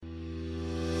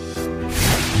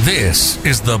This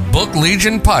is the Book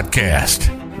Legion Podcast,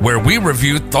 where we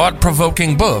review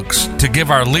thought-provoking books to give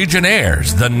our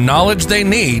Legionnaires the knowledge they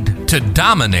need to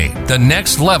dominate the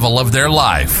next level of their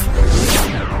life.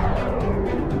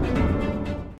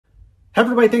 Hey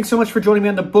everybody, thanks so much for joining me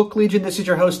on the Book Legion. This is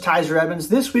your host, Tyser Evans.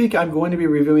 This week, I'm going to be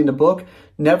reviewing the book,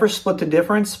 Never Split the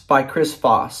Difference by Chris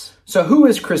Voss. So who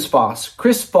is Chris Voss?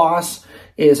 Chris Voss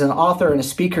is an author and a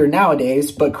speaker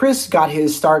nowadays, but Chris got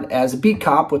his start as a beat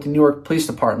cop with the New York Police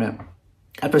Department.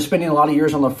 After spending a lot of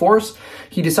years on the force,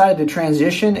 he decided to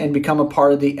transition and become a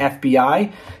part of the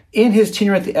FBI. In his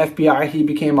tenure at the FBI, he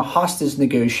became a hostage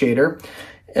negotiator.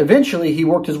 Eventually, he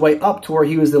worked his way up to where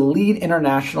he was the lead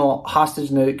international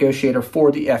hostage negotiator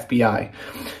for the FBI.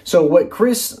 So what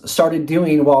Chris started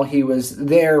doing while he was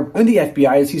there in the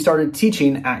FBI is he started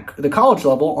teaching at the college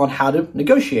level on how to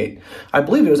negotiate. I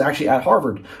believe it was actually at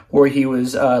Harvard where he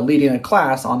was leading a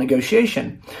class on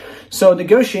negotiation. So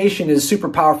negotiation is a super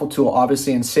powerful tool,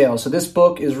 obviously, in sales. So this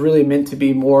book is really meant to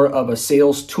be more of a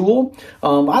sales tool.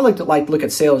 I like to look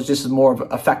at sales just as more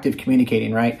of effective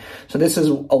communicating, right? So this is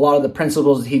a lot of the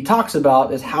principles that he talks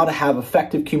about is how to have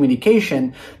effective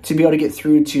communication to be able to get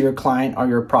through to your client or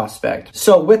your prospect.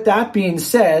 So with that being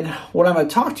said, what I'm going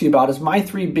to talk to you about is my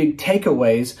 3 big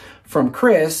takeaways from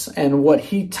Chris and what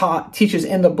he teaches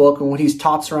in the book and what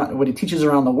he teaches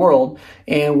around the world.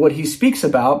 And what he speaks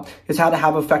about is how to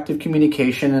have effective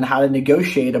communication and how to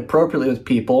negotiate appropriately with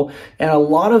people. And a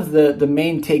lot of the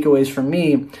main takeaways from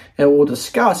me that we'll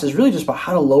discuss is really just about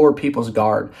how to lower people's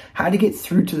guard, how to get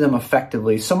through to them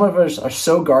effectively. Some of us are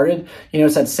so guarded,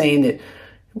 it's that saying that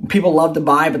people love to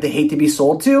buy, but they hate to be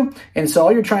sold to. And so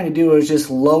all you're trying to do is just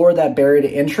lower that barrier to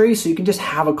entry so you can just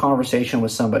have a conversation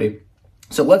with somebody.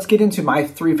 So let's get into my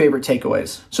 3 favorite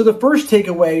takeaways. So the first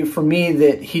takeaway for me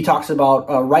that he talks about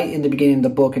right in the beginning of the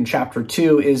book in chapter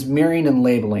 2 is mirroring and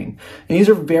labeling. And these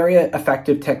are very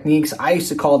effective techniques. I used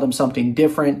to call them something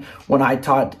different when I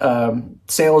taught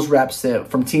sales reps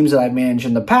from teams that I've managed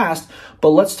in the past.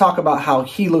 But let's talk about how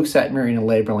he looks at mirroring and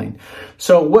labeling.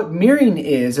 So what mirroring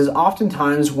is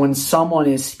oftentimes when someone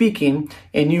is speaking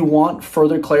and you want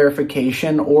further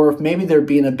clarification, or if maybe they're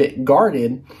being a bit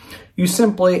guarded, you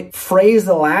simply phrase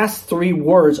the last 3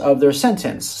 words of their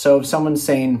sentence. So if someone's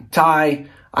saying, Ty,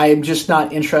 I am just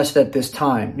not interested at this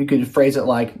time, you could phrase it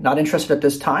like, not interested at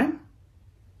this time?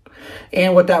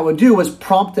 And what that would do is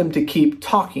prompt them to keep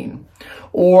talking.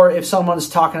 Or if someone's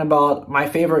talking about, my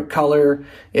favorite color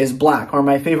is black, or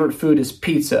my favorite food is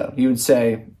pizza, you would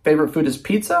say, favorite food is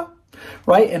pizza?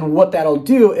 Right? And what that'll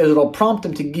do is it'll prompt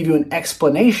them to give you an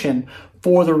explanation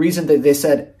for the reason that they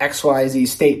said XYZ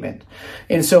statement.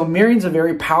 And so mirroring is a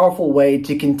very powerful way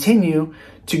to continue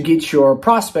to get your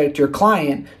prospect, your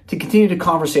client, to continue the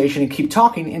conversation and keep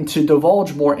talking and to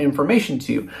divulge more information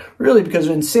to you. Really, because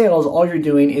in sales, all you're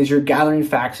doing is you're gathering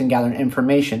facts and gathering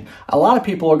information. A lot of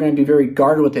people are going to be very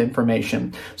guarded with the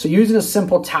information. So using a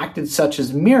simple tactic such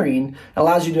as mirroring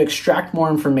allows you to extract more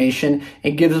information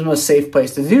and gives them a safe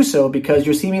place to do so because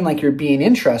you're seeming like you're being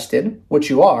interested, which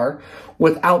you are,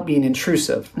 without being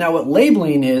intrusive. Now, what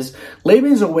labeling is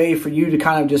a way for you to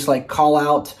kind of just like call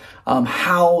out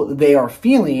how they are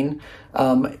feeling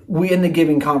in the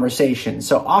given conversation.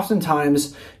 So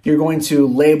oftentimes you're going to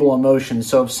label emotions.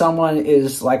 So if someone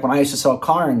is like when I used to sell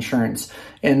car insurance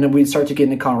and then we'd start to get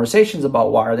into conversations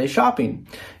about why are they shopping?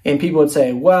 And people would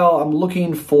say, well, I'm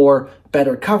looking for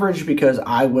better coverage because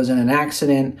I was in an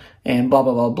accident and blah,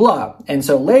 blah, blah, blah. And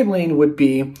so labeling would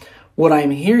be what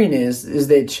I'm hearing is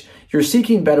that you're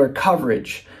seeking better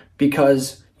coverage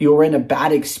because you were in a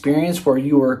bad experience where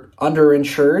you were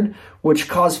underinsured, which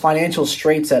caused financial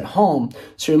straits at home.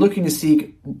 So you're looking to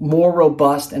seek more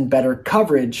robust and better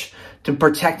coverage to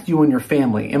protect you and your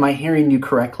family. Am I hearing you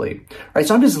correctly? All right,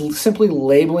 so I'm just simply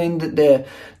labeling the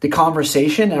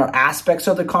conversation or aspects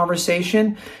of the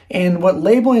conversation. And what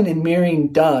labeling and mirroring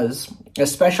does,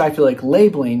 especially I feel like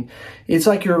labeling, it's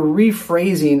like you're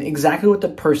rephrasing exactly what the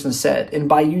person said. And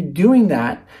by you doing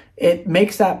that, it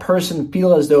makes that person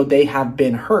feel as though they have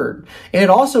been heard. And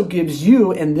it also gives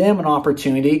you and them an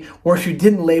opportunity where if you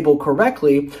didn't label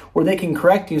correctly, where they can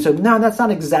correct you and say, no, that's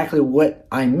not exactly what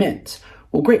I meant.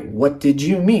 Well, great. What did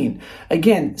you mean?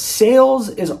 Again, sales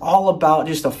is all about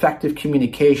just effective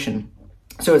communication.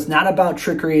 So it's not about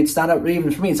trickery. It's not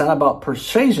even for me, it's not about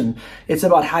persuasion. It's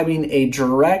about having a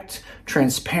direct,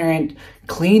 transparent,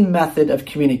 clean method of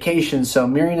communication. So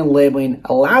mirroring and labeling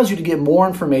allows you to get more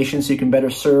information so you can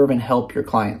better serve and help your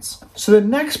clients. So the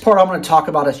next part I'm going to talk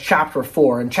about is chapter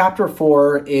 4. And chapter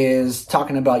 4 is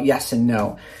talking about yes and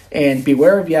no. And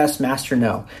beware of yes, master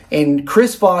no. And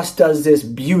Chris Voss does this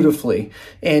beautifully.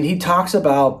 And he talks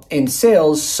about in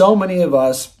sales, so many of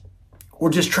us we're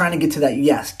just trying to get to that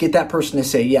yes, get that person to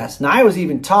say yes. And I was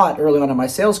even taught early on in my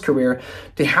sales career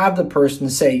to have the person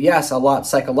say yes a lot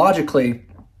psychologically.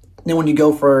 Then when you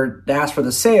go to ask for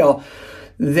the sale,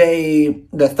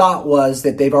 the thought was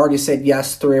that they've already said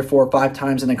yes 3 or 4 or 5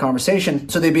 times in the conversation,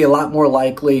 so they'd be a lot more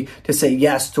likely to say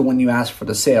yes to when you ask for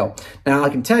the sale. Now, I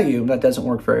can tell you that doesn't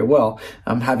work very well,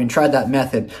 having tried that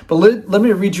method. But let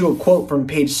me read you a quote from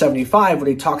page 75 where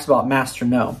he talks about master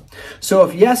no. So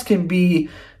if yes can be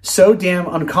so damn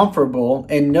uncomfortable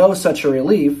and no such a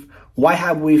relief, why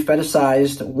have we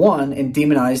fetishized one and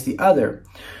demonized the other?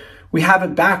 We have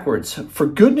it backwards. For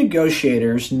good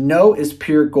negotiators, no is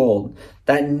pure gold.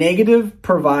 That negative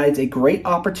provides a great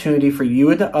opportunity for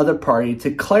you and the other party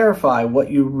to clarify what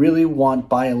you really want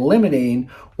by eliminating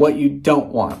what you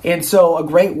don't want. And so a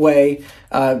great way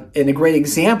and a great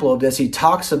example of this, he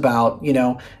talks about,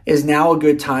 is now a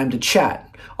good time to chat.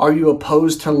 Are you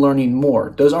opposed to learning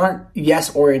more? Those aren't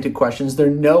yes-oriented questions. They're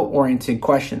no-oriented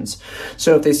questions.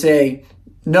 So if they say,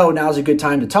 no, now's a good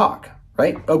time to talk.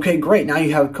 Right? Okay, great. Now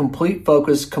you have complete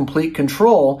focus, complete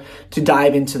control to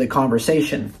dive into the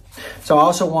conversation. So I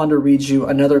also wanted to read you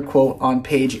another quote on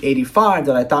page 85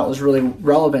 that I thought was really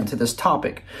relevant to this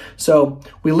topic. So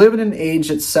we live in an age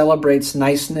that celebrates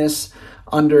niceness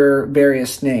under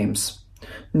various names.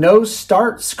 No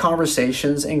starts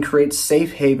conversations and creates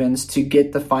safe havens to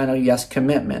get the final yes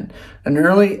commitment. An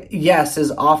early yes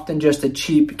is often just a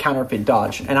cheap counterfeit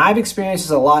dodge. And I've experienced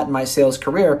this a lot in my sales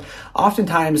career.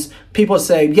 Oftentimes people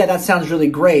say, yeah, that sounds really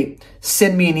great.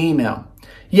 Send me an email.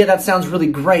 Yeah, that sounds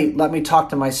really great. Let me talk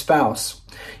to my spouse.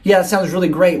 Yeah, that sounds really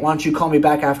great. Why don't you call me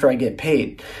back after I get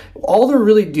paid? All they're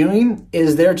really doing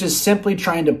is they're just simply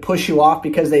trying to push you off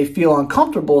because they feel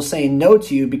uncomfortable saying no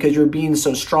to you because you're being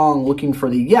so strong looking for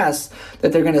the yes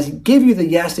that they're going to give you the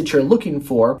yes that you're looking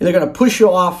for. They're going to push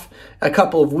you off a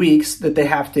couple of weeks that they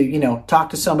have to, talk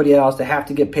to somebody else. They have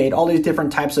to get paid. All these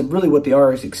different types of really what they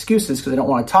are is excuses because they don't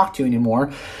want to talk to you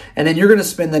anymore. And then you're going to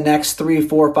spend the next 3,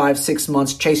 4, 5, 6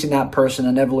 months chasing that person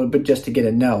inevitably, but just to get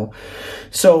a no.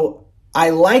 So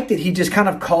I like that he just kind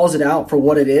of calls it out for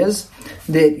what it is,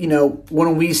 that,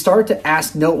 when we start to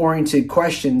ask no-oriented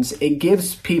questions, it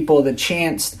gives people the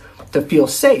chance to feel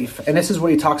safe. And this is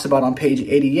what he talks about on page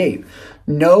 88.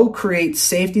 No creates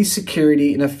safety,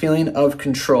 security, and a feeling of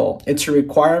control. It's a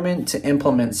requirement to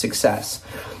implement success.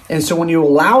 And so when you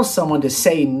allow someone to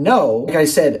say no, like I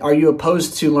said, are you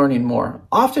opposed to learning more?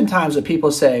 Oftentimes what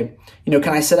people say,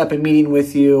 can I set up a meeting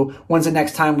with you? When's the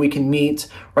next time we can meet?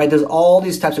 Right? There's all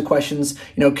these types of questions.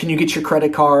 Can you get your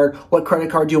credit card? What credit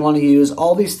card do you want to use?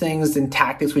 All these things and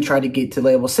tactics we try to get to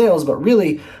label sales, but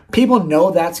really people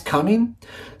know that's coming.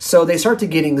 So they start to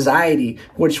get anxiety,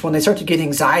 which when they start to get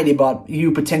anxiety about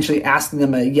you potentially asking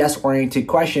them a yes-oriented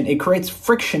question, it creates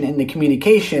friction in the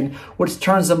communication, which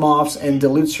turns them off and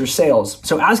dilutes your sales.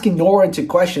 So asking no-oriented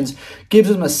questions gives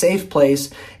them a safe place,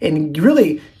 and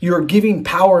really you're giving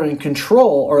power and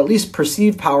control, or at least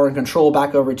perceived power and control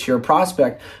back over to your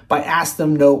prospect by asking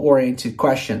them no-oriented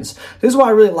questions. This is why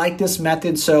I really like this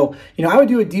method. So, I would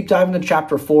do a deep dive into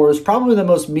chapter 4. It's probably the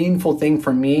most meaningful thing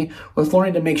for me with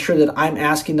learning to make sure that I'm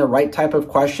asking the right type of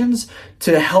questions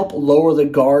to help lower the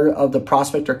guard of the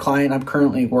prospect or client I'm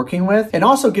currently working with, and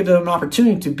also give them an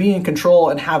opportunity to be in control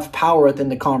and have power within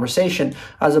the conversation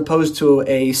as opposed to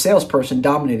a salesperson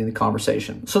dominating the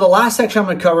conversation. So the last section I'm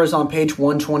going to cover is on page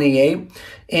 128.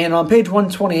 And on page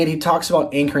 128, he talks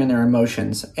about anchoring their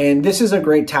emotions. And this is a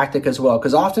great tactic as well,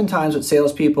 because oftentimes what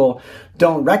salespeople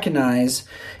don't recognize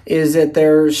is that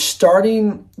they're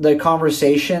starting the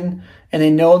conversation and they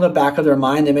know in the back of their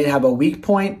mind they may have a weak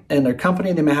point in their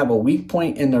company, they may have a weak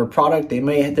point in their product, there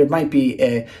might be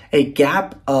a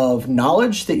gap of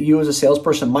knowledge that you as a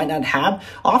salesperson might not have.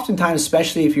 Oftentimes,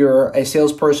 especially if you're a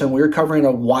salesperson, we're covering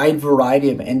a wide variety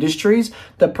of industries.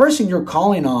 The person you're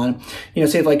calling on,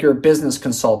 say if like you're a business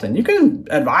consultant, you can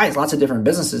advise lots of different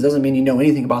businesses. Doesn't mean you know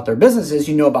anything about their businesses.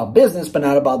 You know about business, but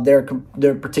not about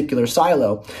their particular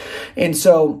silo. And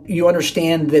so you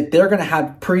understand that they're going to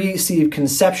have preconceived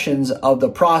conceptions of the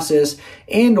process,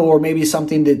 and or maybe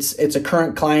something it's a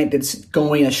current client that's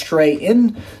going astray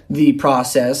in the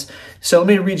process. So let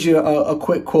me read you a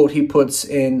quick quote he puts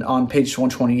in on page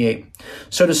 128.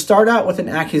 So to start out with an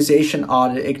accusation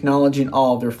audit, acknowledging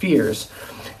all of their fears.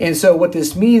 And so what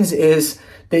this means is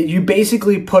that you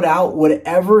basically put out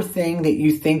whatever thing that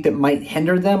you think that might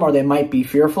hinder them or they might be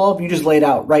fearful of. You just lay it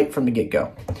out right from the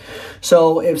get-go.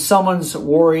 So if someone's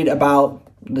worried about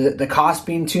the cost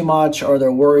being too much, or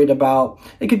they're worried about,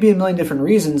 it could be a million different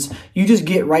reasons, you just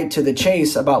get right to the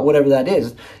chase about whatever that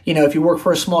is. If you work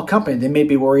for a small company, they may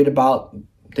be worried about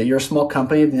that you're a small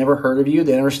company, they've never heard of you,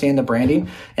 they understand the branding.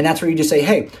 And that's where you just say,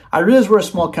 hey, I realize we're a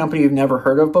small company you've never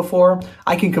heard of before.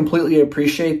 I can completely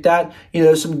appreciate that.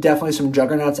 There's definitely some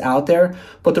juggernauts out there.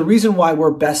 But the reason why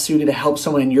we're best suited to help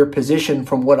someone in your position,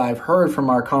 from what I've heard from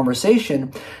our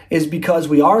conversation, is because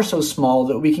we are so small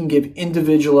that we can give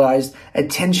individualized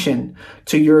attention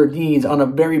to your needs on a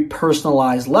very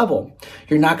personalized level.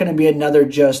 You're not going to be another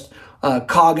just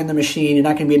cog in the machine. You're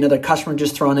not going to be another customer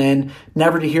just thrown in,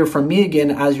 never to hear from me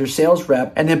again as your sales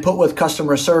rep, and then put with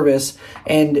customer service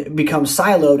and become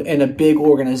siloed in a big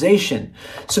organization.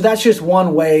 So that's just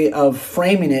one way of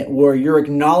framing it, where you're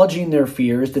acknowledging their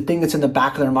fears, the thing that's in the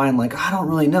back of their mind, like, I don't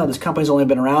really know. This company's only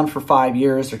been around for 5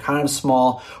 years. They're kind of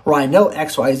small. Or I know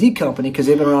XYZ company because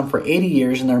they've been around for 80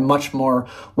 years and they're much more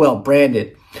well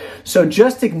branded. So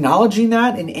just acknowledging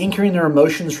that and anchoring their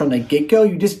emotions from the get-go,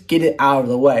 you just get it out of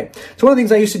the way. So one of the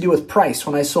things I used to do with price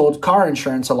when I sold car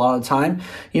insurance a lot of the time,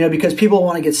 because people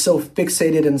want to get so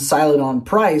fixated and siloed on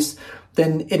price,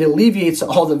 then it alleviates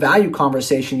all the value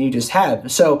conversation you just had.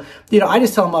 So, I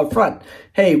just tell them up front,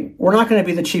 hey, we're not going to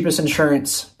be the cheapest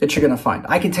insurance that you're going to find.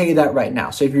 I can tell you that right now.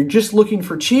 So if you're just looking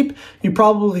for cheap, you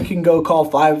probably can go call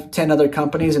 5, 10 other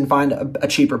companies and find a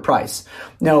cheaper price.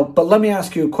 Now, but let me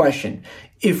ask you a question.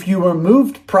 If you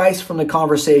removed price from the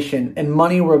conversation and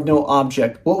money were of no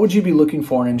object, what would you be looking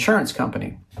for in an insurance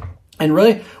company? And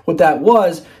really what that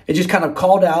was, it just kind of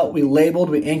called out, we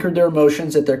labeled, we anchored their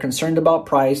emotions that they're concerned about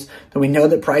price, that we know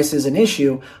that price is an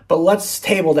issue, but let's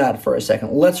table that for a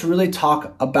second. Let's really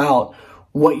talk about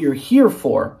what you're here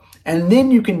for. And then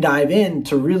you can dive in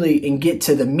to really and get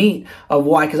to the meat of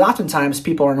why, because oftentimes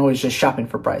people aren't always just shopping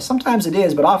for price. Sometimes it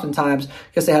is, but oftentimes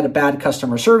because they had a bad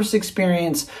customer service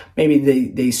experience, maybe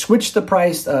they switched the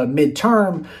price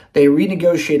midterm, they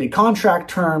renegotiated contract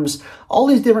terms, all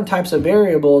these different types of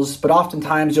variables, but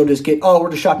oftentimes you'll just get, we're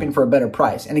just shopping for a better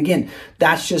price. And again,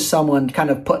 that's just someone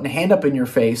kind of putting a hand up in your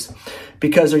face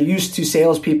because they're used to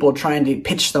salespeople trying to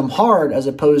pitch them hard as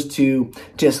opposed to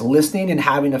just listening and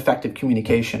having effective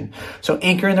communication. So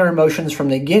anchoring their emotions from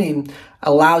the beginning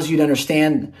allows you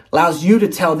to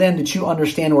tell them that you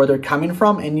understand where they're coming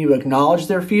from and you acknowledge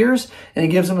their fears, and it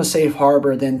gives them a safe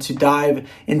harbor then to dive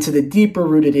into the deeper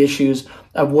rooted issues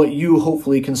of what you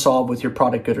hopefully can solve with your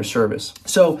product, good, or service.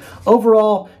 So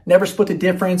overall, Never Split the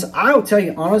Difference. I will tell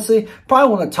you honestly,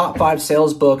 probably one of the top 5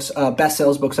 sales books, best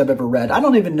sales books I've ever read. I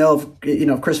don't even know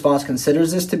if Chris Voss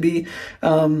considers this to be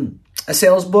a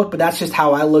sales book, but that's just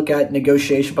how I look at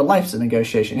negotiation. But life's a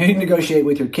negotiation. You negotiate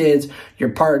with your kids, your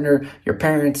partner, your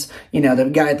parents, the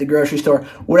guy at the grocery store,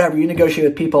 whatever. You negotiate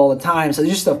with people all the time. So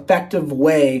it's just an effective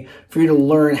way for you to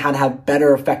learn how to have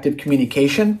better, effective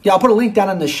communication. Yeah, I'll put a link down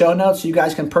in the show notes so you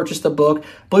guys can purchase the book.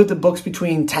 I believe the book's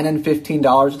between $10 and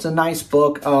 $15. It's a nice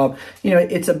book.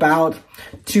 It's about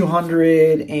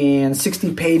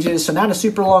 260 pages, so not a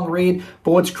super long read,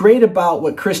 but what's great about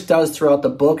what Chris does throughout the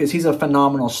book is he's a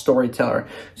phenomenal storyteller.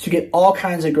 So you get all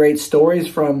kinds of great stories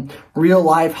from real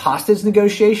life hostage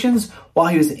negotiations while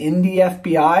he was in the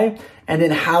FBI, and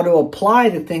then how to apply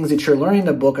the things that you're learning in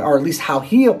the book, or at least how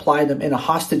he applied them in a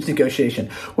hostage negotiation,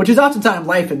 which is oftentimes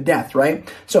life and death,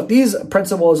 right? So if these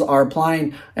principles are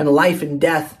applying in life and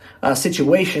death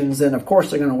situations, then of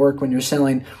course they're going to work when you're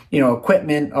selling,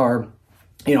 equipment or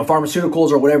pharmaceuticals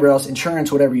or whatever else,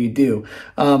 insurance, whatever you do.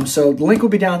 So the link will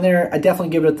be down there. I definitely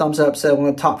give it a thumbs up. So one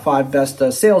of the top 5 best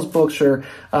sales books or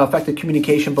effective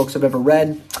communication books I've ever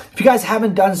read. If you guys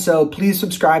haven't done so, please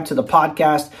subscribe to the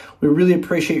podcast. We really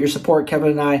appreciate your support.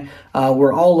 Kevin and I,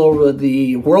 we're all over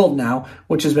the world now,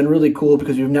 which has been really cool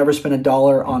because we've never spent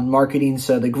 $1 on marketing.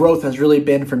 So the growth has really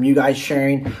been from you guys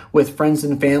sharing with friends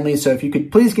and family. So if you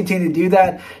could please continue to do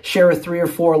that, share with 3 or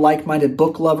 4 like-minded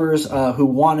book lovers who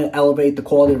want to elevate the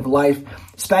quality of life,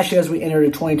 especially as we enter to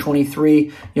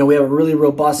 2023. We have a really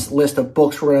robust list of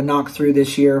books we're going to knock through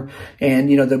this year. And,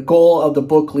 the goal of the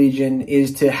Book Legion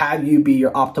is to have you be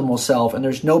your optimal self. And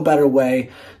there's no better way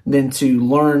than to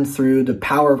learn through the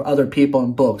power of other people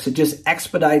and books. It just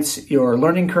expedites your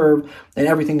learning curve and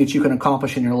everything that you can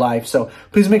accomplish in your life. So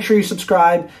please make sure you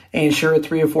subscribe and share with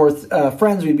 3 or 4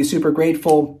 friends. We'd be super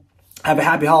grateful. Have a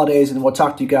happy holidays, and we'll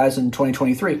talk to you guys in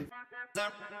 2023.